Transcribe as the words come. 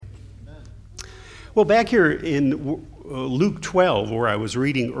Well, back here in Luke 12, where I was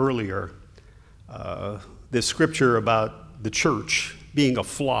reading earlier, this scripture about the church being a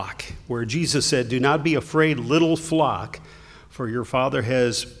flock, where Jesus said, "Do not be afraid, little flock, for your Father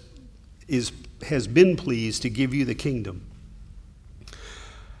has been pleased to give you the kingdom." Do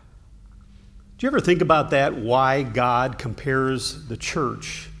you ever think about that, why God compares the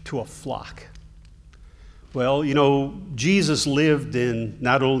church to a flock? Well, Jesus lived in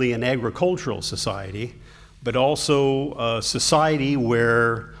not only an agricultural society, but also a society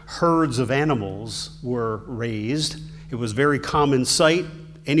where herds of animals were raised. It was a very common sight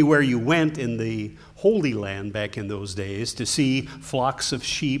anywhere you went in the Holy Land back in those days to see flocks of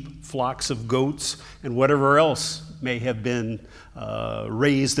sheep, flocks of goats, and whatever else may have been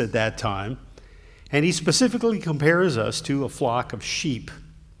raised at that time. And he specifically compares us to a flock of sheep.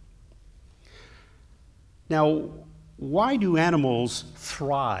 Now, why do animals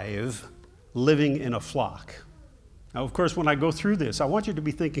thrive living in a flock? Now, of course, when I go through this, I want you to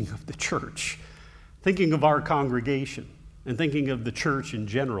be thinking of the church, thinking of our congregation, and thinking of the church in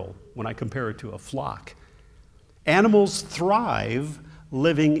general when I compare it to a flock. Animals thrive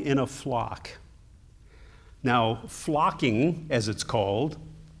living in a flock. Now, flocking, as it's called,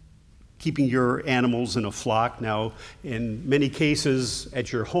 keeping your animals in a flock. Now, in many cases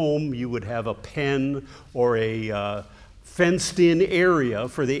at your home, you would have a pen or a fenced-in area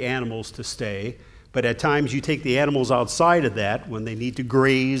for the animals to stay. But at times you take the animals outside of that when they need to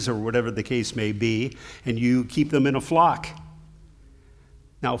graze or whatever the case may be, and you keep them in a flock.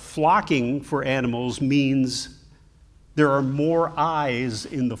 Now, flocking for animals means there are more eyes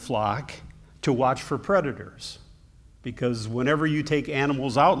in the flock to watch for predators. Because whenever you take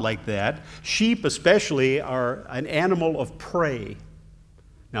animals out like that, sheep especially are an animal of prey.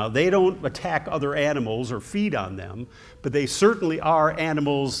 Now, they don't attack other animals or feed on them, but they certainly are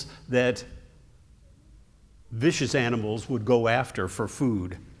animals that vicious animals would go after for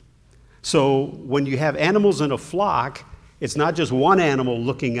food. So when you have animals in a flock, it's not just one animal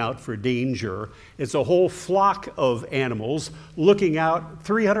looking out for danger. It's a whole flock of animals looking out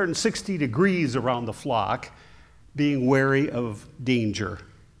 360 degrees around the flock, being wary of danger.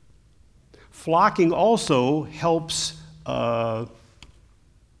 Flocking also helps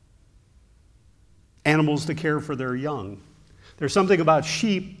animals to care for their young. There's something about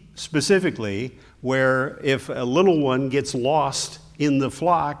sheep specifically where if a little one gets lost in the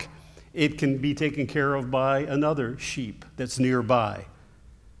flock, it can be taken care of by another sheep that's nearby.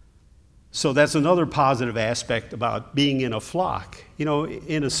 So that's another positive aspect about being in a flock.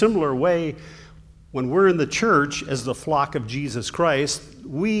 In a similar way, when we're in the church as the flock of Jesus Christ,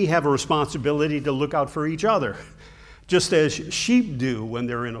 we have a responsibility to look out for each other, just as sheep do when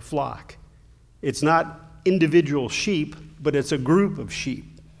they're in a flock. It's not individual sheep, but it's a group of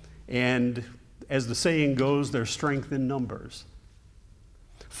sheep. And as the saying goes, there's strength in numbers.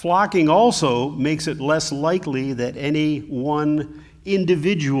 Flocking also makes it less likely that any one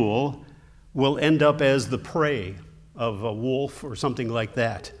individual will end up as the prey of a wolf or something like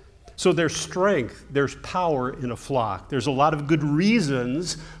that. So there's strength, there's power in a flock. There's a lot of good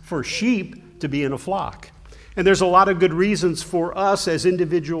reasons for sheep to be in a flock. And there's a lot of good reasons for us as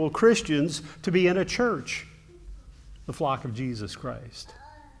individual Christians to be in a church, the flock of Jesus Christ.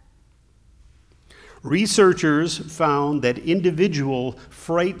 Researchers found that individual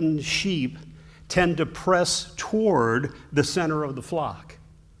frightened sheep tend to press toward the center of the flock.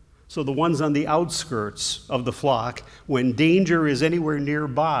 So the ones on the outskirts of the flock, when danger is anywhere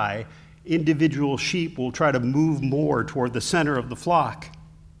nearby, individual sheep will try to move more toward the center of the flock.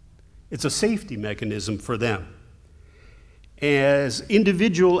 It's a safety mechanism for them. As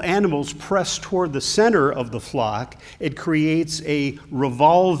individual animals press toward the center of the flock, it creates a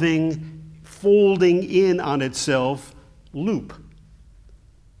revolving, folding in on itself loop.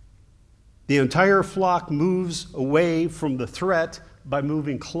 The entire flock moves away from the threat by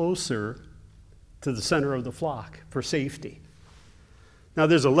moving closer to the center of the flock for safety. Now,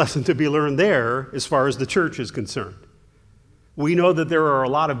 there's a lesson to be learned there as far as the church is concerned. We know that there are a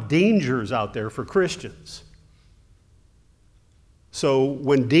lot of dangers out there for Christians. So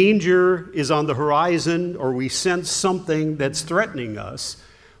when danger is on the horizon or we sense something that's threatening us,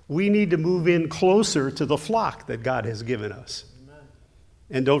 we need to move in closer to the flock that God has given us. Amen.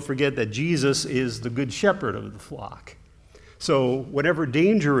 And don't forget that Jesus is the good shepherd of the flock. So whenever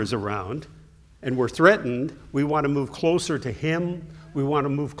danger is around and we're threatened, we want to move closer to him. We want to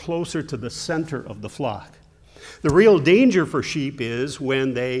move closer to the center of the flock. The real danger for sheep is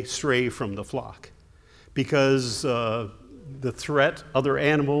when they stray from the flock, because the threat, other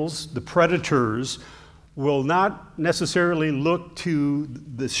animals, the predators will not necessarily look to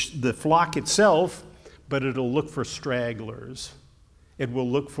the flock itself, but it'll look for stragglers. It will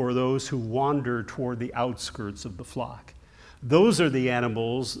look for those who wander toward the outskirts of the flock. Those are the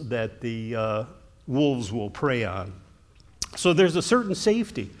animals that the wolves will prey on. So there's a certain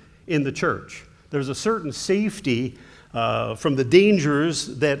safety in the church. There's a certain safety from the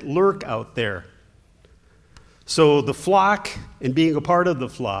dangers that lurk out there. So the flock, and being a part of the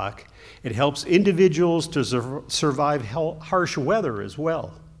flock, it helps individuals to survive harsh weather as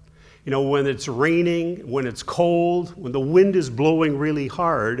well. You know, when it's raining, when it's cold, when the wind is blowing really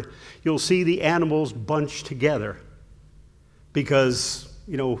hard, you'll see the animals bunched together. Because,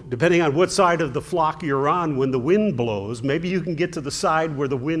 you know, depending on what side of the flock you're on when the wind blows, maybe you can get to the side where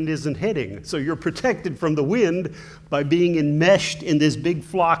the wind isn't hitting. So you're protected from the wind by being enmeshed in this big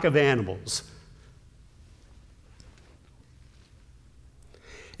flock of animals.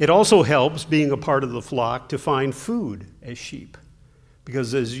 It also helps, being a part of the flock, to find food as sheep.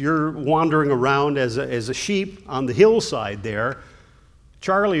 Because as you're wandering around as a sheep on the hillside there,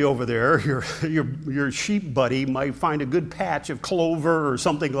 Charlie over there, your sheep buddy, might find a good patch of clover or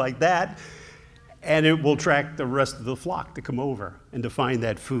something like that, and it will attract the rest of the flock to come over and to find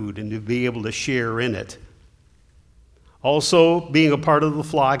that food and to be able to share in it. Also, being a part of the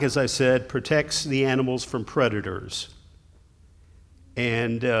flock, as I said, protects the animals from predators.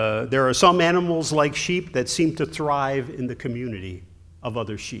 And there are some animals like sheep that seem to thrive in the community of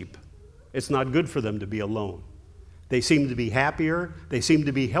other sheep. It's not good for them to be alone. They seem to be happier, they seem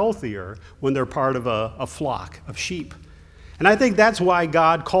to be healthier when they're part of a flock of sheep. And I think that's why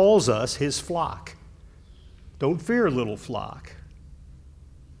God calls us his flock. Don't fear, little flock.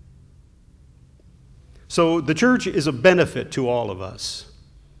 So the church is a benefit to all of us.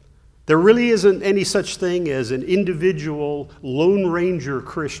 There really isn't any such thing as an individual Lone Ranger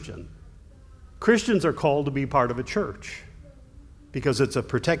Christian. Christians are called to be part of a church because it's a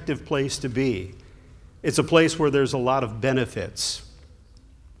protective place to be. It's a place where there's a lot of benefits.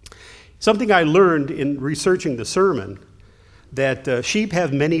 Something I learned in researching the sermon, that sheep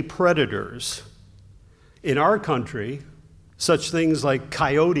have many predators. In our country, such things like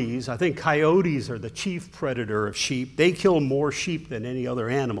coyotes, I think coyotes are the chief predator of sheep. They kill more sheep than any other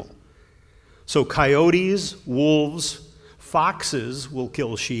animal. So coyotes, wolves, foxes will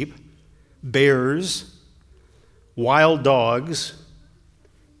kill sheep, bears, wild dogs,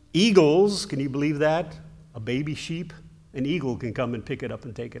 eagles, can you believe that? A baby sheep, an eagle can come and pick it up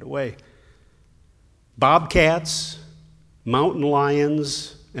and take it away. Bobcats, mountain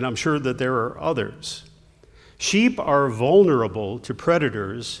lions, and I'm sure that there are others. Sheep are vulnerable to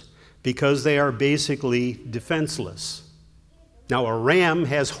predators because they are basically defenseless. Now, a ram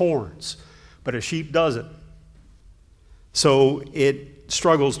has horns, but a sheep doesn't. So it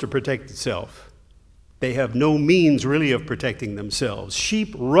struggles to protect itself. They have no means really of protecting themselves.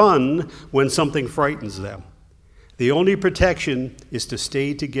 Sheep run when something frightens them. The only protection is to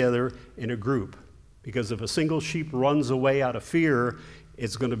stay together in a group, because if a single sheep runs away out of fear,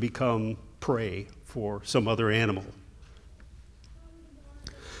 it's going to become prey for some other animal.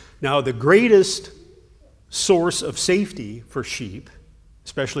 Now, the greatest source of safety for sheep,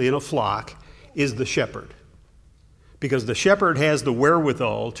 especially in a flock, is the shepherd, because the shepherd has the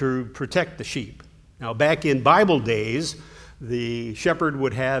wherewithal to protect the sheep. Now, back in Bible days, the shepherd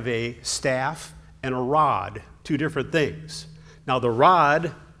would have a staff and a rod, two different things. Now, the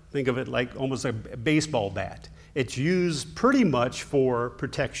rod, think of it like almost a baseball bat. It's used pretty much for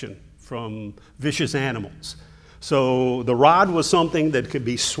protection from vicious animals. So the rod was something that could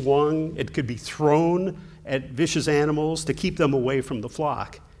be swung, it could be thrown at vicious animals to keep them away from the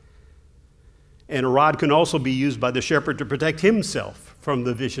flock. And a rod can also be used by the shepherd to protect himself from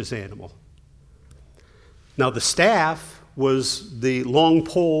the vicious animal. Now, the staff was the long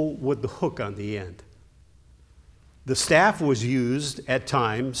pole with the hook on the end. The staff was used at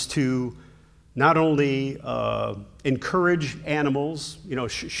times to not only encourage animals. You know,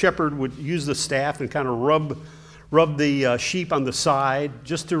 shepherd would use the staff and kind of rub the sheep on the side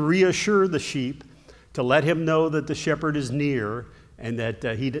just to reassure the sheep, to let him know that the shepherd is near and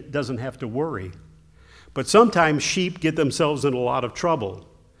that he doesn't have to worry. But sometimes sheep get themselves in a lot of trouble.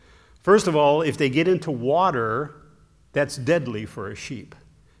 First of all, if they get into water, that's deadly for a sheep.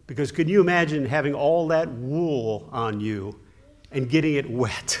 Because can you imagine having all that wool on you and getting it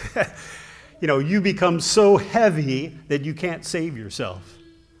wet? You know, you become so heavy that you can't save yourself.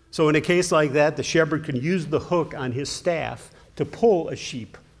 So in a case like that, the shepherd can use the hook on his staff to pull a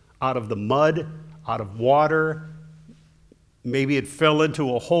sheep out of the mud, out of water. Maybe it fell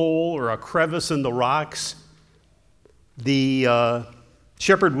into a hole or a crevice in the rocks. The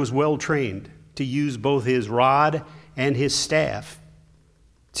shepherd was well trained to use both his rod and his staff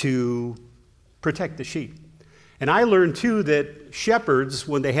to protect the sheep. And I learned too that shepherds,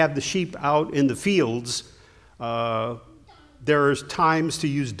 when they have the sheep out in the fields, there's times to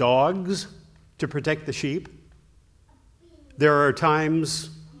use dogs to protect the sheep. There are times,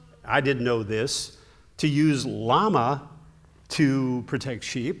 I didn't know this, to use llama to protect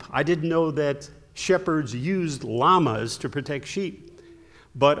sheep. I didn't know that shepherds used llamas to protect sheep.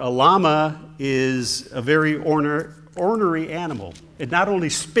 But a llama is a very ornery animal. It not only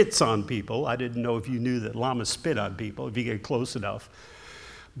spits on people, I didn't know if you knew that llamas spit on people if you get close enough,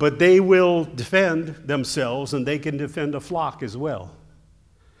 but they will defend themselves and they can defend a flock as well.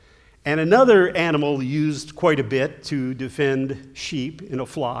 And another animal used quite a bit to defend sheep in a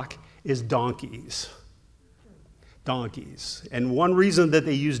flock is donkeys. Donkeys. And one reason that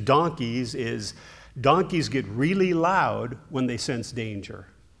they use donkeys is donkeys get really loud when they sense danger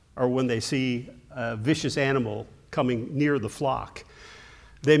or when they see a vicious animal coming near the flock.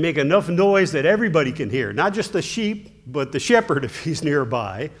 They make enough noise that everybody can hear, not just the sheep, but the shepherd if he's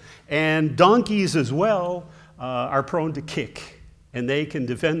nearby. And donkeys as well are prone to kick, and they can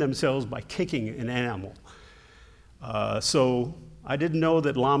defend themselves by kicking an animal. So I didn't know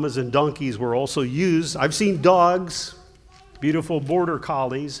that llamas and donkeys were also used. I've seen dogs, beautiful border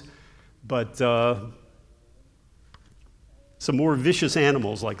collies, but some more vicious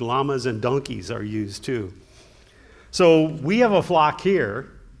animals like llamas and donkeys are used too. So we have a flock here.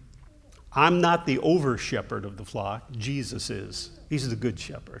 I'm not the over-shepherd of the flock. Jesus is. He's the good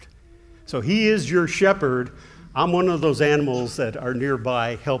shepherd. So he is your shepherd. I'm one of those animals that are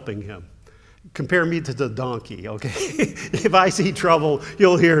nearby helping him. Compare me to the donkey, okay? If I see trouble,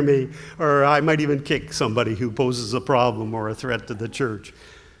 you'll hear me, or I might even kick somebody who poses a problem or a threat to the church.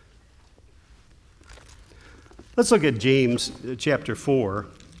 Let's look at James chapter 4.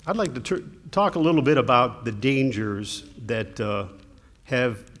 I'd like to talk a little bit about the dangers that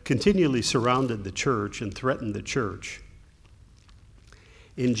have continually surrounded the church and threatened the church.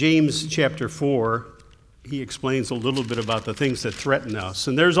 In James chapter 4, he explains a little bit about the things that threaten us.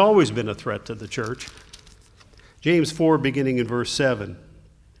 And there's always been a threat to the church. James 4, beginning in verse 7.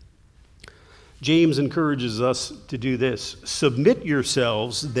 James encourages us to do this. Submit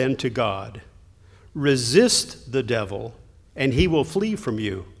yourselves then to God. Resist the devil, and he will flee from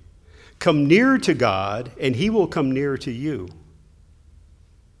you. Come near to God, and he will come near to you.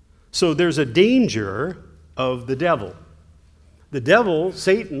 So there's a danger of the devil. The devil,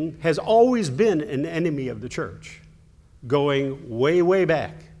 Satan, has always been an enemy of the church, going way, way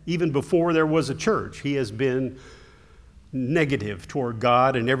back. Even before there was a church, he has been negative toward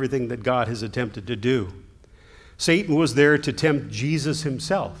God and everything that God has attempted to do. Satan was there to tempt Jesus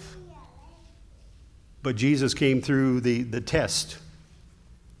himself, but Jesus came through the test.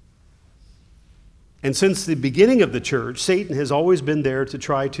 And since the beginning of the church, Satan has always been there to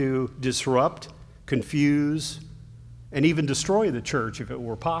try to disrupt, confuse, and even destroy the church if it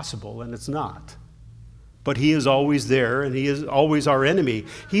were possible, and it's not. But he is always there, and he is always our enemy.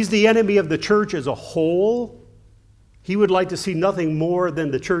 He's the enemy of the church as a whole. He would like to see nothing more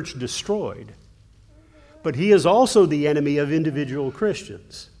than the church destroyed. But he is also the enemy of individual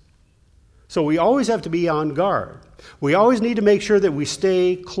Christians. So we always have to be on guard. We always need to make sure that we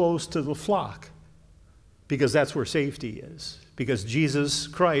stay close to the flock, because that's where safety is, because Jesus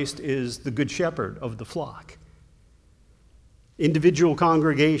Christ is the good shepherd of the flock. Individual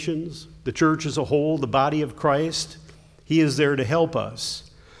congregations, the church as a whole, the body of Christ, he is there to help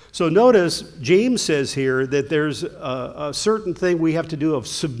us. So notice, James says here that there's a certain thing we have to do of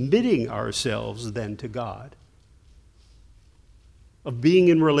submitting ourselves then to God, of being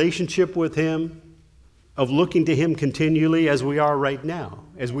in relationship with him, of looking to him continually as we are right now,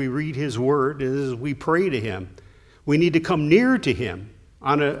 as we read his word, and as we pray to him. We need to come near to him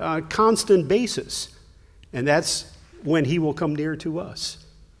on a constant basis, and that's when he will come near to us,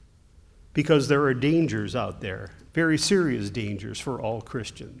 because there are dangers out there, very serious dangers for all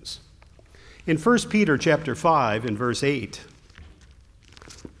Christians. In 1 Peter chapter 5 and verse 8,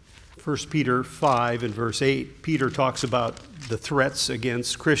 1 Peter 5 and verse 8, Peter talks about the threats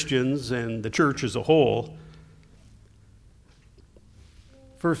against Christians and the church as a whole.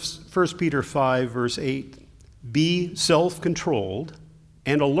 1 Peter 5 verse 8, be self-controlled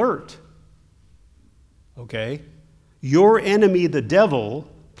and alert. Okay? Your enemy, the devil,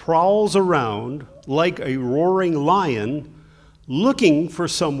 prowls around like a roaring lion looking for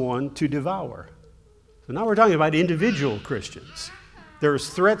someone to devour. So now we're talking about individual Christians. There's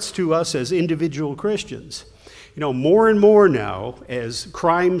threats to us as individual Christians. You know, more and more now, as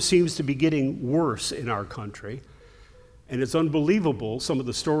crime seems to be getting worse in our country, and it's unbelievable some of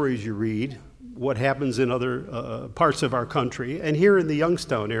the stories you read, what happens in other parts of our country, and here in the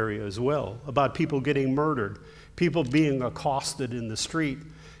Youngstown area as well, about people getting murdered, people being accosted in the street,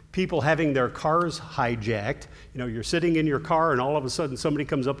 people having their cars hijacked. You know, you're sitting in your car and all of a sudden somebody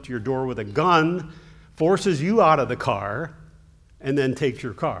comes up to your door with a gun, forces you out of the car, and then takes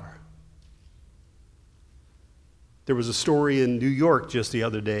your car. There was a story in New York just the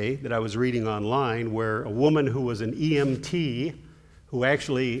other day that I was reading online where a woman who was an EMT who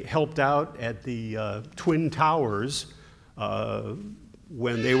actually helped out at the Twin Towers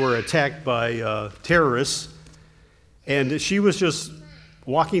when they were attacked by terrorists, and she was just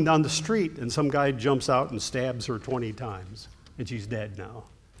walking down the street and some guy jumps out and stabs her 20 times and she's dead now.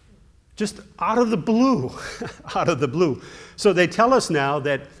 Just out of the blue, out of the blue. So they tell us now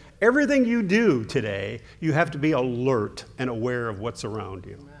that everything you do today, you have to be alert and aware of what's around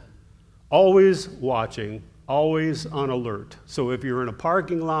you. Amen. Always watching, always on alert. So if you're in a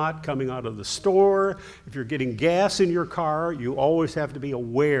parking lot, coming out of the store, if you're getting gas in your car, you always have to be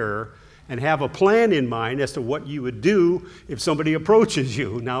aware and have a plan in mind as to what you would do if somebody approaches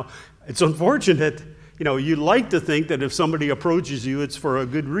you. Now, it's unfortunate, you'd like to think that if somebody approaches you, it's for a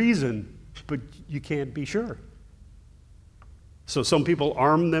good reason, but you can't be sure. So some people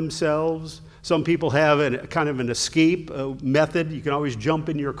arm themselves. Some people have a kind of an escape method. You can always jump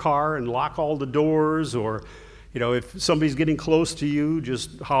in your car and lock all the doors, or, if somebody's getting close to you,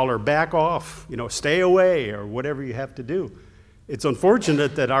 just holler, back off, stay away, or whatever you have to do. It's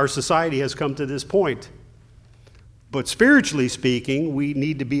unfortunate that our society has come to this point. But spiritually speaking, we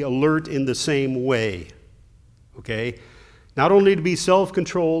need to be alert in the same way, okay? Not only to be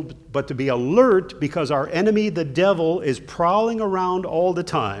self-controlled, but to be alert because our enemy, the devil, is prowling around all the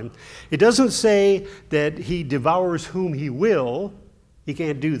time. It doesn't say that he devours whom he will. He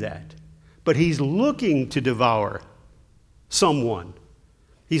can't do that. But he's looking to devour someone.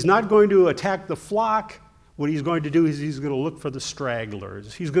 He's not going to attack the flock. What he's going to do is he's going to look for the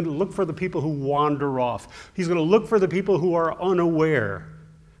stragglers. He's going to look for the people who wander off. He's going to look for the people who are unaware,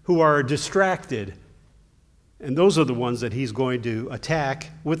 who are distracted. And those are the ones that he's going to attack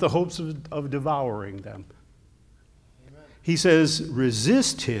with the hopes of devouring them. Amen. He says,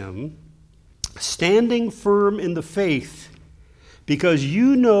 resist him, standing firm in the faith, because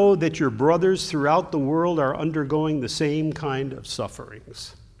you know that your brothers throughout the world are undergoing the same kind of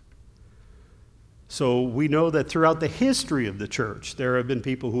sufferings. So we know that throughout the history of the church, there have been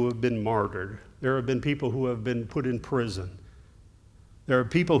people who have been martyred. There have been people who have been put in prison. There are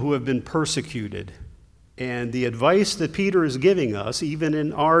people who have been persecuted. And the advice that Peter is giving us, even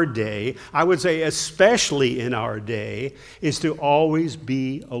in our day, I would say especially in our day, is to always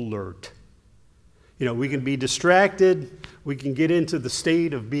be alert. We can be distracted. We can get into the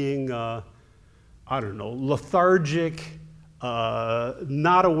state of being, lethargic,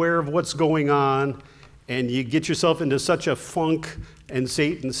 not aware of what's going on, and you get yourself into such a funk, and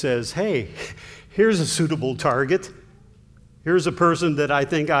Satan says, hey, here's a suitable target. Here's a person that I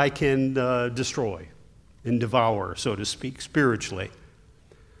think I can destroy and devour, so to speak, spiritually.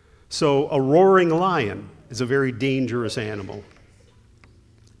 So a roaring lion is a very dangerous animal,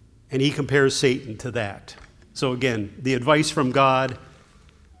 and he compares Satan to that. So again, the advice from God,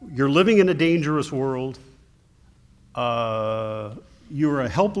 you're living in a dangerous world. You're a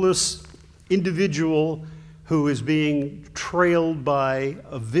helpless individual who is being trailed by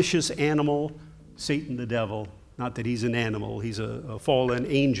a vicious animal, Satan the devil. Not that he's an animal, he's a fallen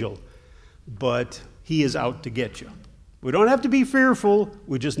angel, but he is out to get you. We don't have to be fearful,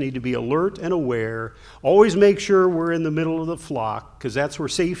 we just need to be alert and aware. Always make sure we're in the middle of the flock, because that's where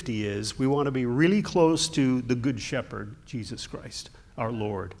safety is. We want to be really close to the Good Shepherd, Jesus Christ, our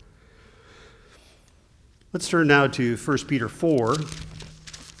Lord. Let's turn now to 1 Peter 4,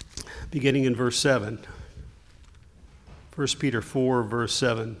 beginning in verse 7. 1 Peter 4, verse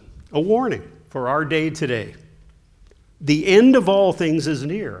 7. A warning for our day today. The end of all things is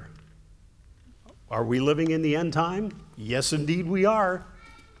near. Are we living in the end time? Yes, indeed we are.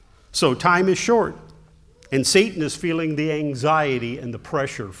 So time is short, and Satan is feeling the anxiety and the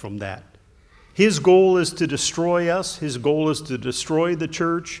pressure from that. His goal is to destroy us. His goal is to destroy the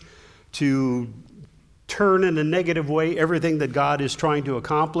church, to turn in a negative way everything that God is trying to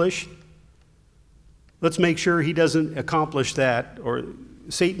accomplish. Let's make sure he doesn't accomplish that, or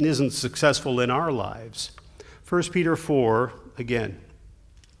Satan isn't successful in our lives. 1 Peter 4, again,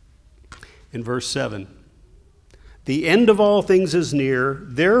 in verse 7. The end of all things is near,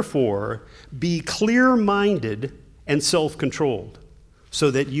 therefore be clear-minded and self-controlled, so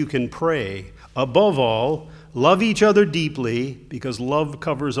that you can pray. Above all, love each other deeply, because love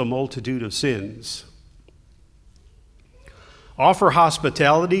covers a multitude of sins. Offer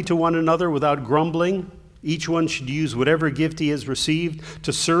hospitality to one another without grumbling. Each one should use whatever gift he has received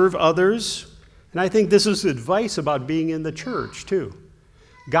to serve others. And I think this is advice about being in the church, too.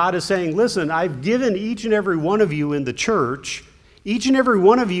 God is saying, listen, I've given each and every one of you in the church, each and every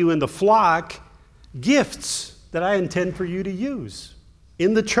one of you in the flock, gifts that I intend for you to use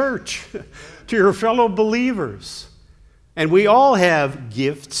in the church to your fellow believers. And we all have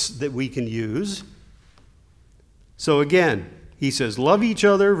gifts that we can use. So again, he says, love each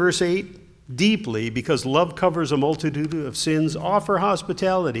other, verse 8, deeply, because love covers a multitude of sins. Offer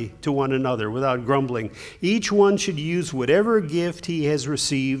hospitality to one another without grumbling. Each one should use whatever gift he has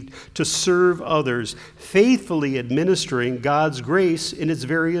received to serve others, faithfully administering God's grace in its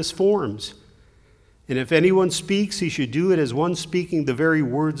various forms. And if anyone speaks, he should do it as one speaking the very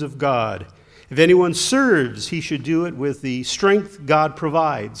words of God. If anyone serves, he should do it with the strength God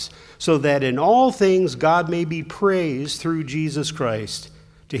provides, so that in all things God may be praised through Jesus Christ.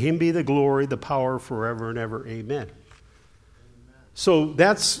 To him be the glory, the power forever and ever. Amen. So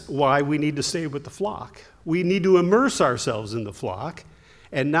that's why we need to stay with the flock. We need to immerse ourselves in the flock,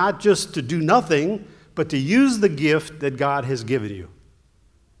 and not just to do nothing, but to use the gift that God has given you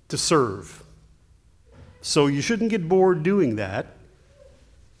to serve. So you shouldn't get bored doing that.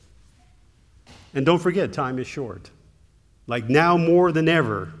 And don't forget, time is short. Like now more than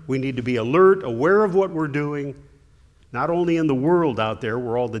ever, we need to be alert, aware of what we're doing, not only in the world out there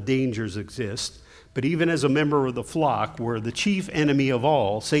where all the dangers exist, but even as a member of the flock where the chief enemy of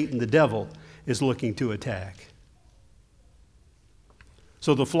all, Satan the devil, is looking to attack.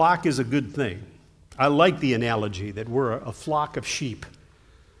 So the flock is a good thing. I like the analogy that we're a flock of sheep.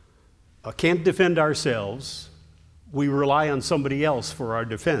 Can't defend ourselves. We rely on somebody else for our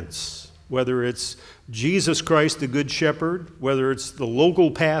defense. Whether it's Jesus Christ, the Good Shepherd, whether it's the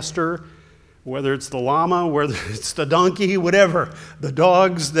local pastor, whether it's the llama, whether it's the donkey, whatever, the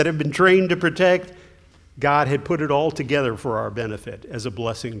dogs that have been trained to protect, God had put it all together for our benefit as a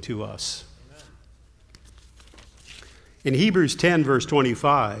blessing to us. In Hebrews 10, verse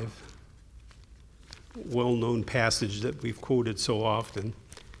 25, well-known passage that we've quoted so often,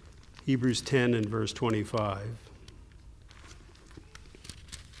 Hebrews 10 and verse 25.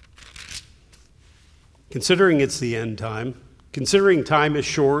 Considering it's the end time, considering time is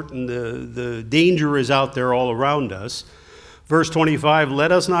short and the danger is out there all around us, verse 25,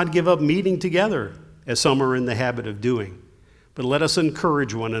 let us not give up meeting together, as some are in the habit of doing, but let us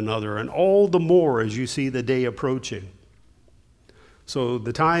encourage one another, and all the more as you see the day approaching. So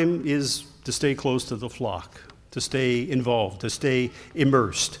the time is to stay close to the flock, to stay involved, to stay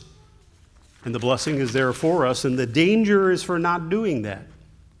immersed. And the blessing is there for us, and the danger is for not doing that.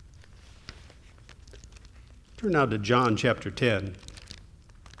 Turn now to John chapter 10.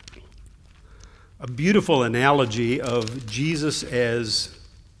 A beautiful analogy of Jesus as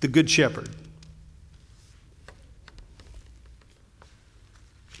the Good Shepherd.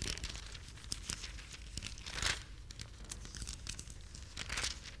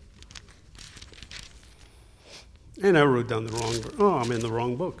 And I wrote down the wrong, I'm in the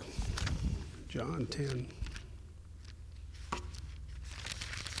wrong book. John 10.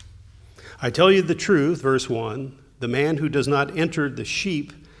 I tell you the truth, verse 1, the man who does not enter the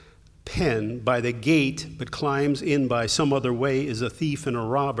sheep pen by the gate, but climbs in by some other way, is a thief and a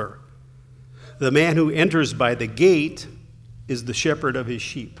robber. The man who enters by the gate is the shepherd of his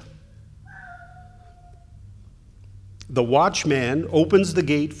sheep. The watchman opens the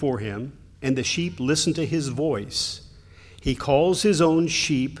gate for him, and the sheep listen to his voice. He calls his own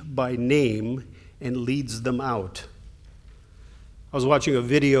sheep by name and leads them out. I was watching a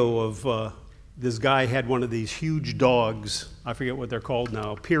video of this guy had one of these huge dogs. I forget what they're called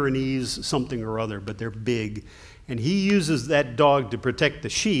now, Pyrenees something or other, but they're big. And he uses that dog to protect the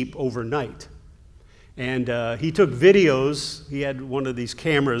sheep overnight. And he took videos. He had one of these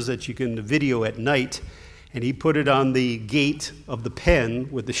cameras that you can video at night, and he put it on the gate of the pen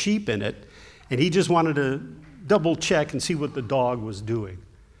with the sheep in it, and he just wanted to double check and see what the dog was doing.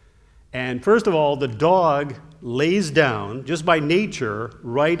 And first of all, the dog lays down, just by nature,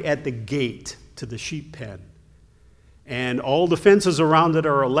 right at the gate to the sheep pen. And all the fences around it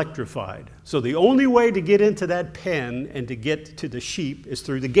are electrified. So the only way to get into that pen and to get to the sheep is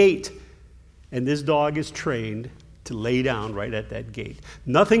through the gate. And this dog is trained to lay down right at that gate.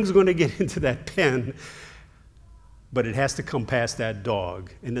 Nothing's going to get into that pen, but it has to come past that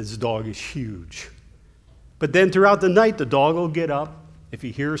dog. And this dog is huge. But then throughout the night, the dog will get up. If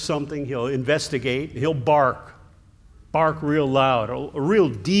he hears something, he'll investigate. He'll bark real loud, a real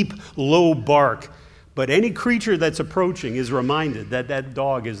deep, low bark. But any creature that's approaching is reminded that that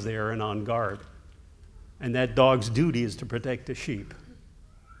dog is there and on guard. and that dog's duty is to protect the sheep.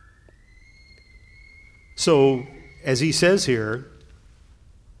 So, as he says here,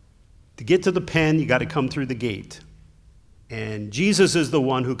 to get to the pen, you got to come through the gate. And Jesus is the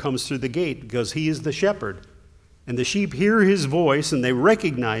one who comes through the gate because he is the shepherd. And the sheep hear his voice and they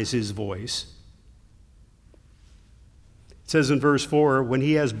recognize his voice. It says in verse 4, when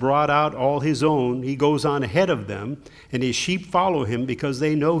he has brought out all his own, he goes on ahead of them, and his sheep follow him because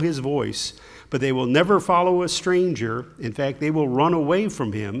they know his voice. But they will never follow a stranger. In fact, they will run away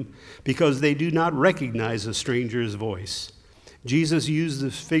from him because they do not recognize a stranger's voice. Jesus used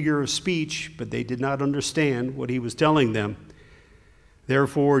this figure of speech, but they did not understand what he was telling them.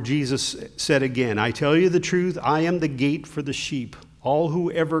 Therefore, Jesus said again, I tell you the truth, I am the gate for the sheep. All who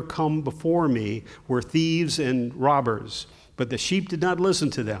ever come before me were thieves and robbers, but the sheep did not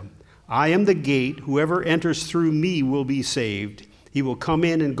listen to them. I am the gate. Whoever enters through me will be saved. He will come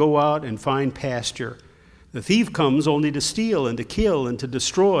in and go out and find pasture. The thief comes only to steal and to kill and to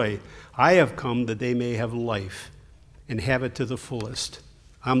destroy. I have come that they may have life and have it to the fullest.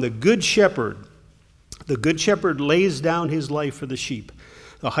 I'm the good shepherd. The good shepherd lays down his life for the sheep.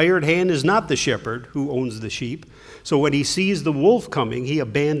 The hired hand is not the shepherd who owns the sheep. So when he sees the wolf coming, he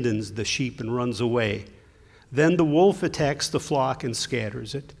abandons the sheep and runs away. Then the wolf attacks the flock and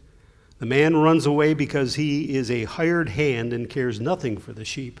scatters it. The man runs away because he is a hired hand and cares nothing for the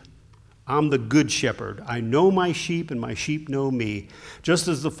sheep. I'm the good shepherd. I know my sheep, and my sheep know me, just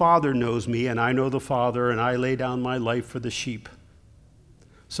as the Father knows me, and I know the Father, and I lay down my life for the sheep.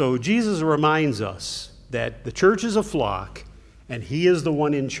 So Jesus reminds us that the church is a flock, and he is the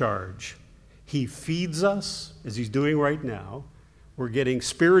one in charge. He feeds us, as he's doing right now. We're getting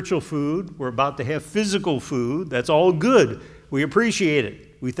spiritual food. We're about to have physical food. That's all good. We appreciate it.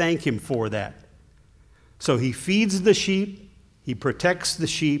 We thank him for that. So he feeds the sheep. He protects the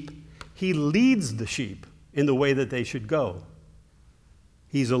sheep. He leads the sheep in the way that they should go.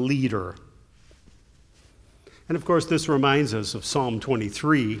 He's a leader. And of course, this reminds us of Psalm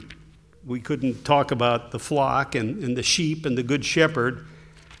 23. We couldn't talk about the flock and the sheep and the good shepherd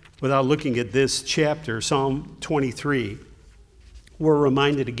without looking at this chapter, Psalm 23. We're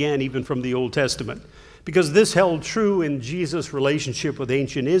reminded again, even from the Old Testament, because this held true in Jesus' relationship with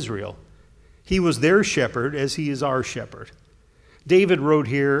ancient Israel. He was their shepherd as he is our shepherd. David wrote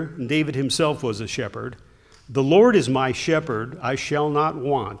here, and David himself was a shepherd, the Lord is my shepherd, I shall not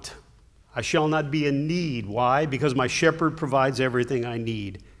want. I shall not be in need. Why? Because my shepherd provides everything I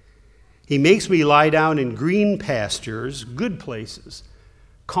need. He makes me lie down in green pastures, good places,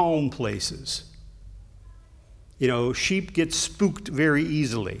 calm places. You know, sheep get spooked very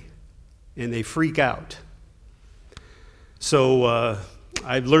easily, and they freak out. So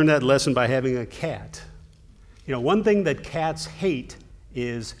I've learned that lesson by having a cat. You know, one thing that cats hate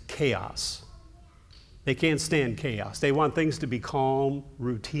is chaos. They can't stand chaos. They want things to be calm,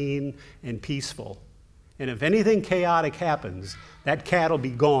 routine, and peaceful. And if anything chaotic happens, that cat will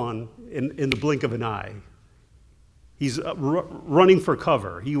be gone in the blink of an eye. He's running for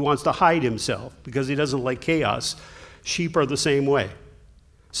cover. He wants to hide himself because he doesn't like chaos. Sheep are the same way.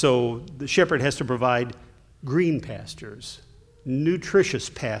 So the shepherd has to provide green pastures, nutritious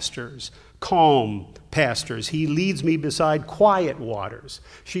pastures, calm pastures. He leads me beside quiet waters.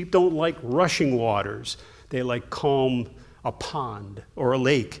 Sheep don't like rushing waters. They like calm, a pond or a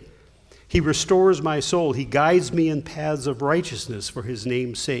lake. He restores my soul. He guides me in paths of righteousness for his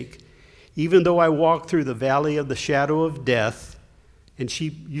name's sake. Even though I walk through the valley of the shadow of death, and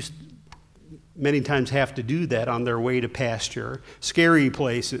sheep many times have to do that on their way to pasture, scary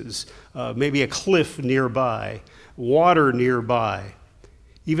places, maybe a cliff nearby, water nearby.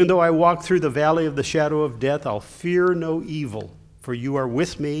 Even though I walk through the valley of the shadow of death, I'll fear no evil, for you are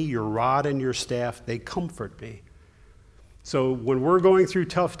with me, your rod and your staff, they comfort me. So when we're going through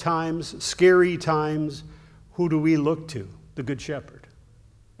tough times, scary times, who do we look to? The Good Shepherd.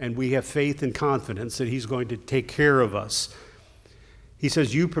 And we have faith and confidence that he's going to take care of us. He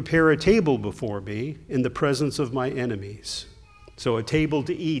says, you prepare a table before me in the presence of my enemies. So a table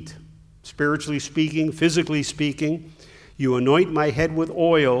to eat, spiritually speaking, physically speaking. You anoint my head with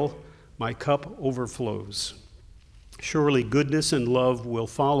oil, my cup overflows. Surely goodness and love will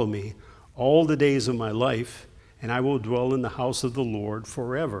follow me all the days of my life, and I will dwell in the house of the Lord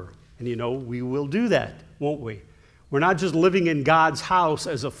forever. And you know, we will do that, won't we? We're not just living in God's house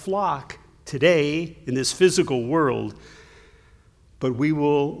as a flock today in this physical world, but we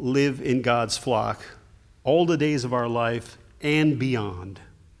will live in God's flock all the days of our life and beyond,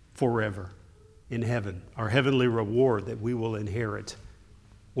 forever, in heaven, our heavenly reward that we will inherit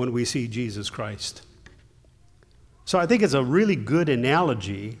when we see Jesus Christ. So I think it's a really good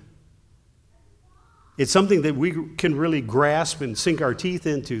analogy It's something that we can really grasp and sink our teeth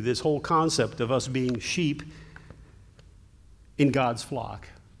into, this whole concept of us being sheep in God's flock.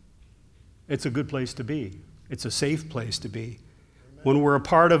 It's a good place to be. It's a safe place to be. When we're a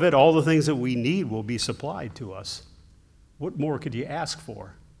part of it, all the things that we need will be supplied to us. What more could you ask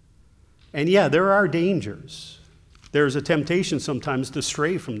for? And yeah, there are dangers. There's a temptation sometimes to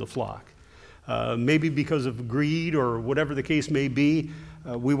stray from the flock. Maybe because of greed or whatever the case may be.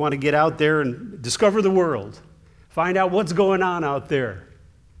 We want to get out there and discover the world. Find out what's going on out there.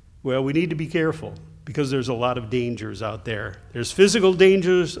 Well, we need to be careful because there's a lot of dangers out there. There's physical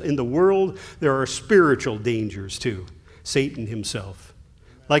dangers in the world. There are spiritual dangers too. Satan himself.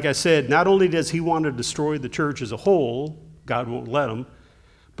 Like I said, not only does he want to destroy the church as a whole, God won't let him,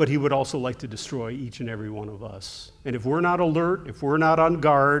 but he would also like to destroy each and every one of us. And if we're not alert, if we're not on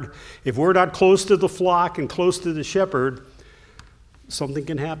guard, if we're not close to the flock and close to the shepherd, something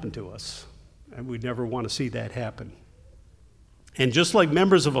can happen to us. And we never want to see that happen. And just like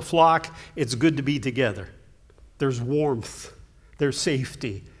members of a flock, it's good to be together. There's warmth. There's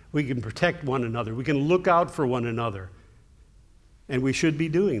safety. We can protect one another. We can look out for one another. And we should be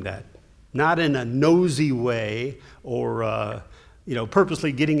doing that. Not in a nosy way or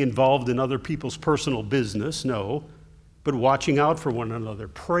purposely getting involved in other people's personal business, no. But watching out for one another,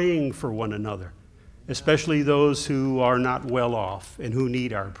 praying for one another. Especially those who are not well off and who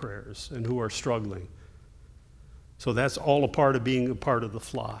need our prayers and who are struggling. So that's all a part of being a part of the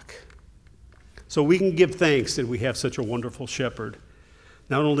flock. So we can give thanks that we have such a wonderful shepherd.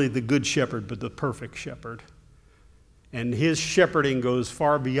 Not only the good shepherd, but the perfect shepherd. And his shepherding goes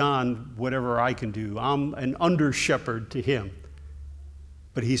far beyond whatever I can do. I'm an under-shepherd to him.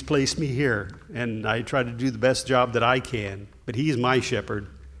 But he's placed me here, and I try to do the best job that I can. But he's my shepherd.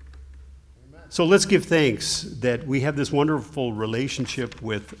 So let's give thanks that we have this wonderful relationship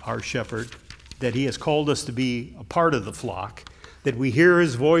with our shepherd, that he has called us to be a part of the flock, that we hear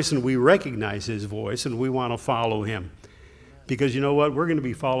his voice and we recognize his voice and we want to follow him. Because you know what? We're going to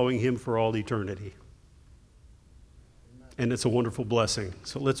be following him for all eternity. And it's a wonderful blessing.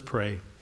 So let's pray.